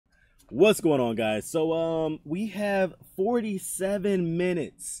What's going on, guys? So we have 47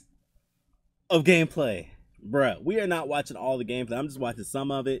 minutes of gameplay. Bruh, we are not watching all the gameplay. I'm just watching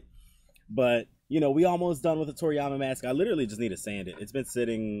some of it. But, you know, we almost done with the Toriyama mask. I literally just need to sand it. It's been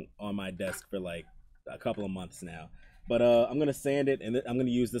sitting on my desk for like a couple of months now. But I'm going to sand it, and I'm going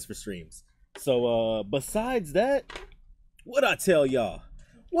to use this for streams. So besides that, what I tell y'all?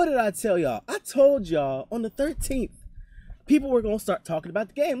 What did I tell y'all? I told y'all on the 13th, people were going to start talking about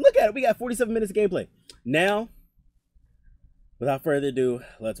the game. Look at it. We got 47 minutes of gameplay. Now, without further ado,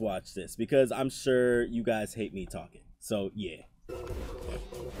 let's watch this. Because I'm sure you guys hate me talking. So, yeah.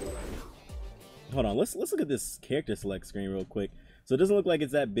 Hold on. Let's look at this character select screen real quick. So, it doesn't look like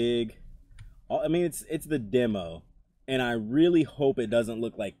it's that big. I mean, it's the demo. And I really hope it doesn't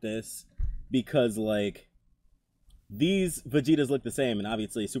look like this. Because, like, these Vegetas look the same. And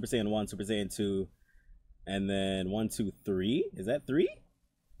obviously, Super Saiyan 1, Super Saiyan 2... and then 1, 2, 3. Is that 3?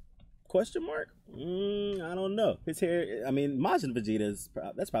 Question mark? I don't know. His hair, I mean, Majin Vegeta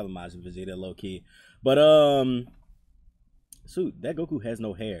that's probably Majin Vegeta, low key. But shoot, that Goku has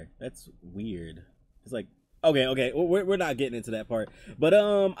no hair. That's weird. It's like, okay, we're not getting into that part. But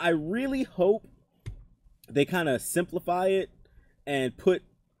I really hope they kind of simplify it and put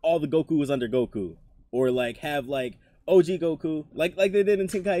all the Gokus under Goku, or like have like OG Goku, like they did in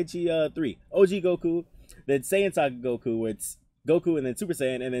Tenkaichi 3. OG Goku. Then Saiyan Saga Goku, where it's Goku and then Super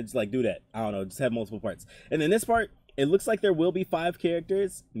Saiyan, and then just like do that. I don't know, just have multiple parts. And then this part, it looks like there will be 5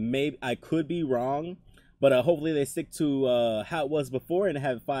 characters. Maybe I could be wrong, but hopefully they stick to how it was before and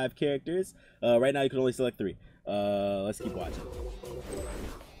have 5 characters. Right now you can only select 3. Let's keep watching.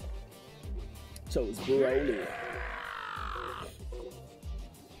 Chose Broly.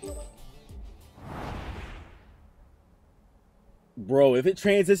 Bro, if it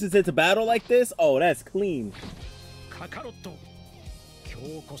transitions into battle like this, oh, that's clean. Hold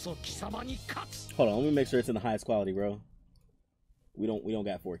on, let me make sure it's in the highest quality, bro. We don't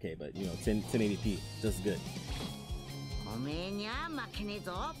got 4K, but you know, 1080p, just good.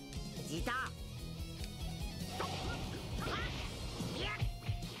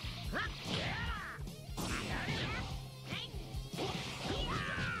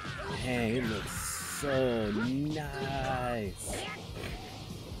 Dang, it looks so nice.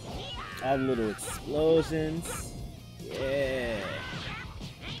 All the little explosions. Yeah.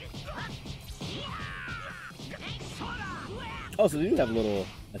 Oh, so they do have a little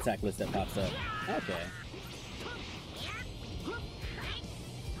attack list that pops up. Okay.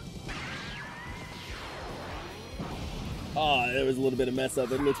 Oh, there was a little bit of mess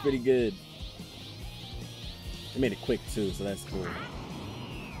up. It looks pretty good. They made it quick too, so that's cool.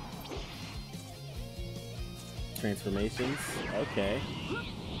 Transformations. Okay.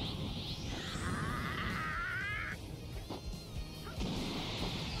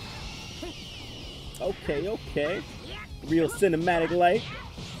 Okay. Real cinematic light.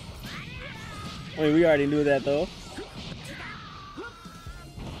 I mean, we already knew that though.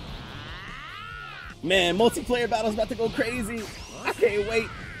 Man, multiplayer battle's about to go crazy. I can't wait.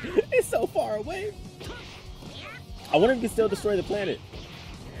 It's so far away. I wonder if we can still destroy the planet.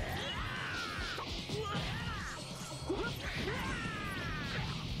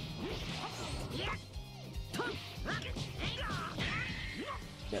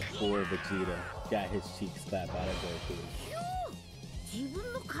 That poor Vegeta got his cheeks clapped out of Goku.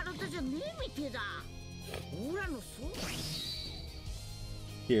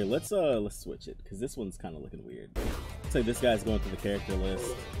 Here, let's switch it, because this one's kind of looking weird. Looks like this guy's going through the character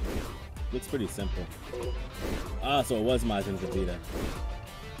list. Looks pretty simple. Ah, so it was Majin Vegeta.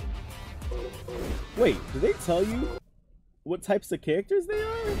 Wait, did they tell you what types of characters they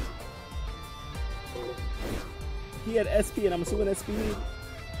are? He had SP, and I'm assuming SP.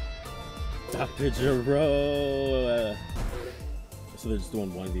 Dr. Gero. So they're just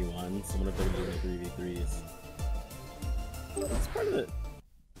doing 1v1s. So I wonder if they're doing 3v3s. That's part of it.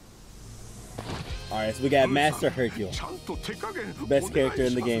 Alright, so we got Master Hercule. Best character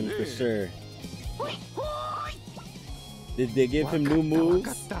in the game for sure. Did they give him new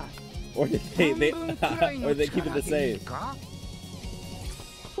moves? Or did they or they keep it the same?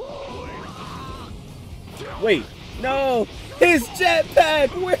 Wait, no! His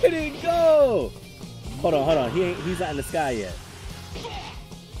jetpack! Where did it go? Hold on. He's not in the sky yet.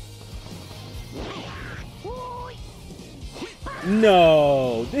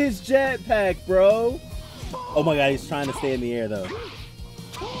 No! This jetpack, bro! Oh my god, he's trying to stay in the air though.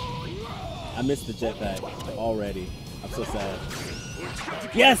 I missed the jetpack already. I'm so sad.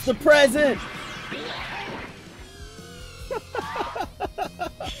 Yes, the present!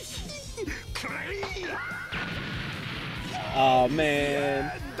 Oh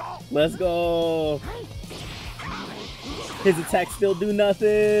man. Let's go. His attacks still do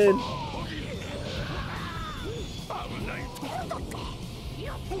nothing.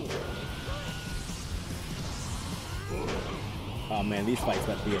 Oh man, these fights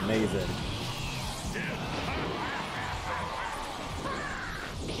about to be amazing.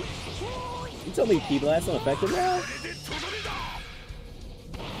 You told me Ki Blast not effective now?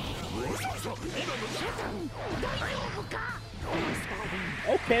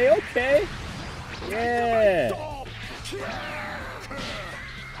 Okay, okay. Yeah.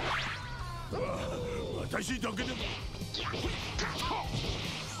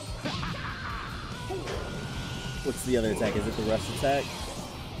 What's the other attack? Is it the rush attack?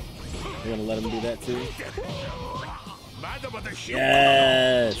 You're gonna let him do that too?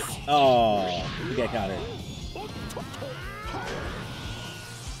 Yes! Oh, he got countered.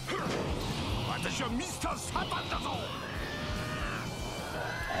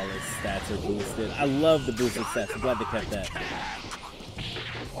 All his stats are boosted. I love the boosted stats. I'm glad they kept that.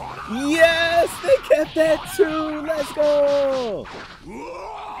 Yes! They kept that too! Let's go!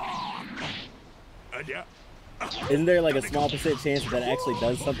 Isn't there like a small percent chance that actually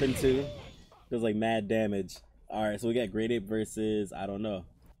does something too? Does like mad damage. Alright, so we got Great Ape versus, I don't know.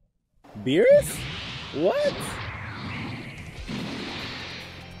 Beerus? What?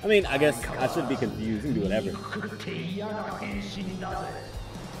 I mean, I guess I shouldn't be confused. You can do whatever.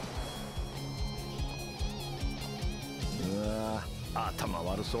 頭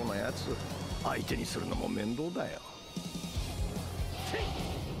悪そうなやつ相手にするのも面倒だよ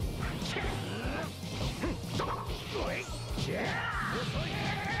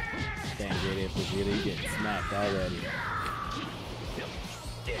Damn, Great Ape Vegeta, you getting smacked already.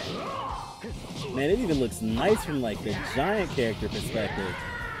 Man, it even looks nice from like the giant character perspective.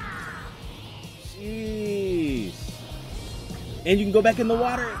 Jeez. And you can go back in the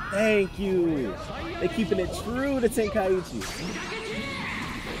water. Thank you. They're keeping it true to Tenkaichi.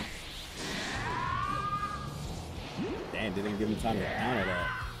 Damn, didn't even give him time to counter that.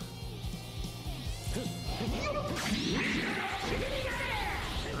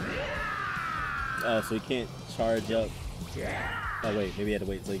 Oh, so he can't charge up. Oh wait, maybe he had to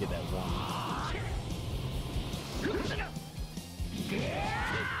wait until you get that one.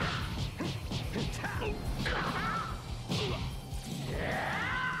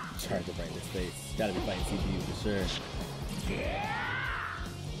 Charge up right in his face. Gotta be fighting CPU for sure.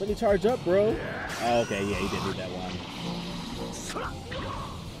 Let me charge up, bro. Oh, okay, yeah, he did do that one.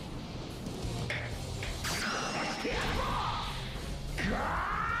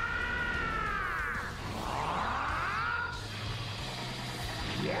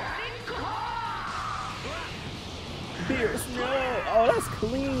 Beerus, no! Oh, that's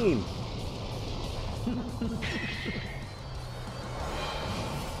clean!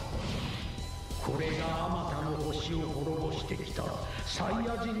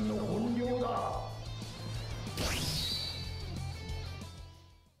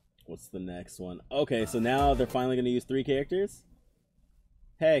 What's the next one? Okay, so now they're finally going to use 3 characters?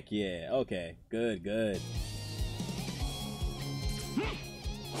 Heck yeah. Okay, good, good.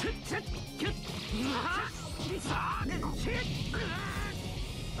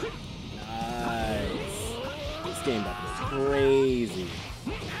 Nice. This game about to be crazy.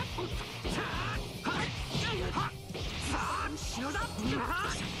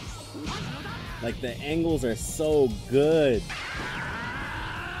 Like the angles are so good.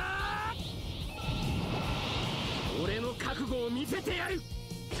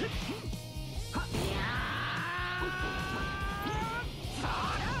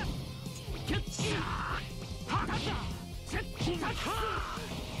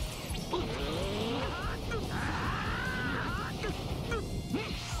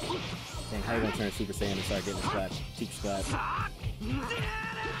 Dang, how you gonna turn Super Saiyan and start getting a splat, cheek splat?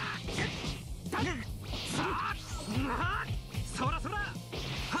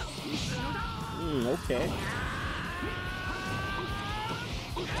 Okay.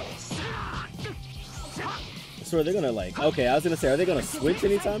 So are they gonna like, okay, I was gonna say, are they gonna switch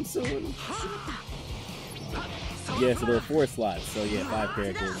anytime soon? Yeah, so there are 4 slots, so yeah, 5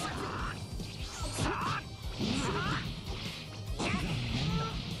 characters.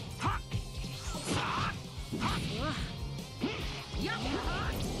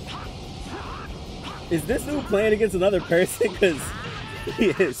 Is this dude playing against another person? Because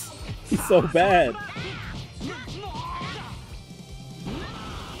he's so bad.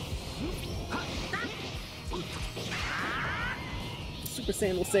 Super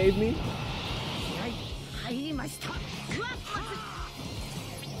Saiyan will save me.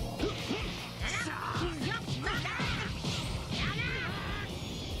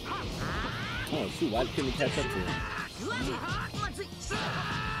 Oh shoot, why couldn't he catch up to him?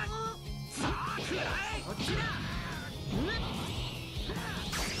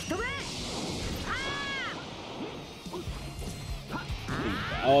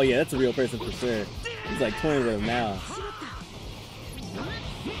 Oh yeah, that's a real person for sure. He's like 20 with him now.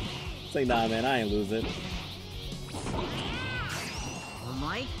 It's like, nah man, I ain't lose it.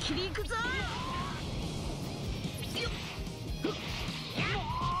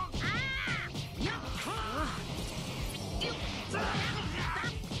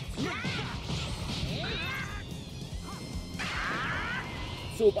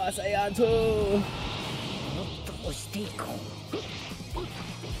 Super Saiyan 2!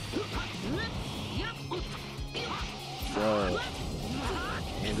 Bro,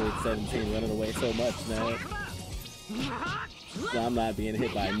 Android 17 running away so much, man. I'm not being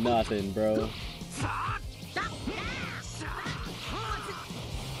hit by nothing, bro.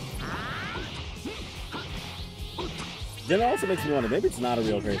 Then it also makes me wonder, maybe it's not a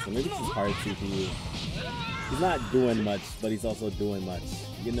real person, maybe it's just hard CPU. He's not doing much, but he's also doing much,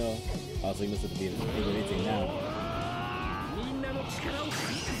 you know? Also, he must have been anything now.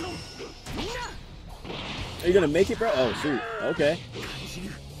 Are you gonna make it, bro? Oh, shoot. Okay.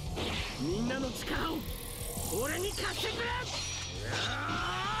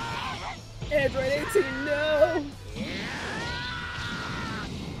 Android 18, no!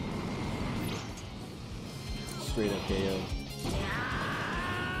 Straight up KO.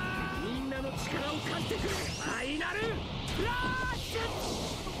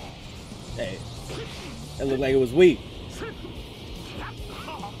 Hey, that looked like it was weak.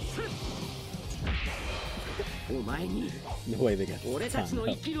 No way they got time.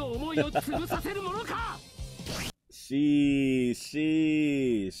 Sheesh.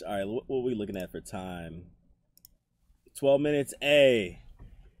 Alright, what are we looking at for time? 12 minutes. A.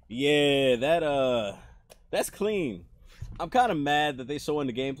 Yeah, that's clean. I'm kind of mad that they showing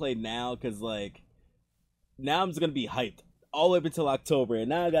the gameplay now, because like now I'm just gonna be hyped all the way up until October, and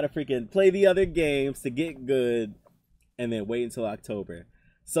now I gotta freaking play the other games to get good and then wait until October.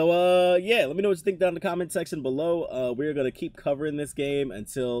 So yeah, let me know what you think down in the comment section below. We're gonna keep covering this game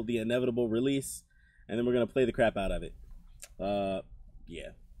until the inevitable release, and then we're gonna play the crap out of it.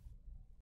 Yeah.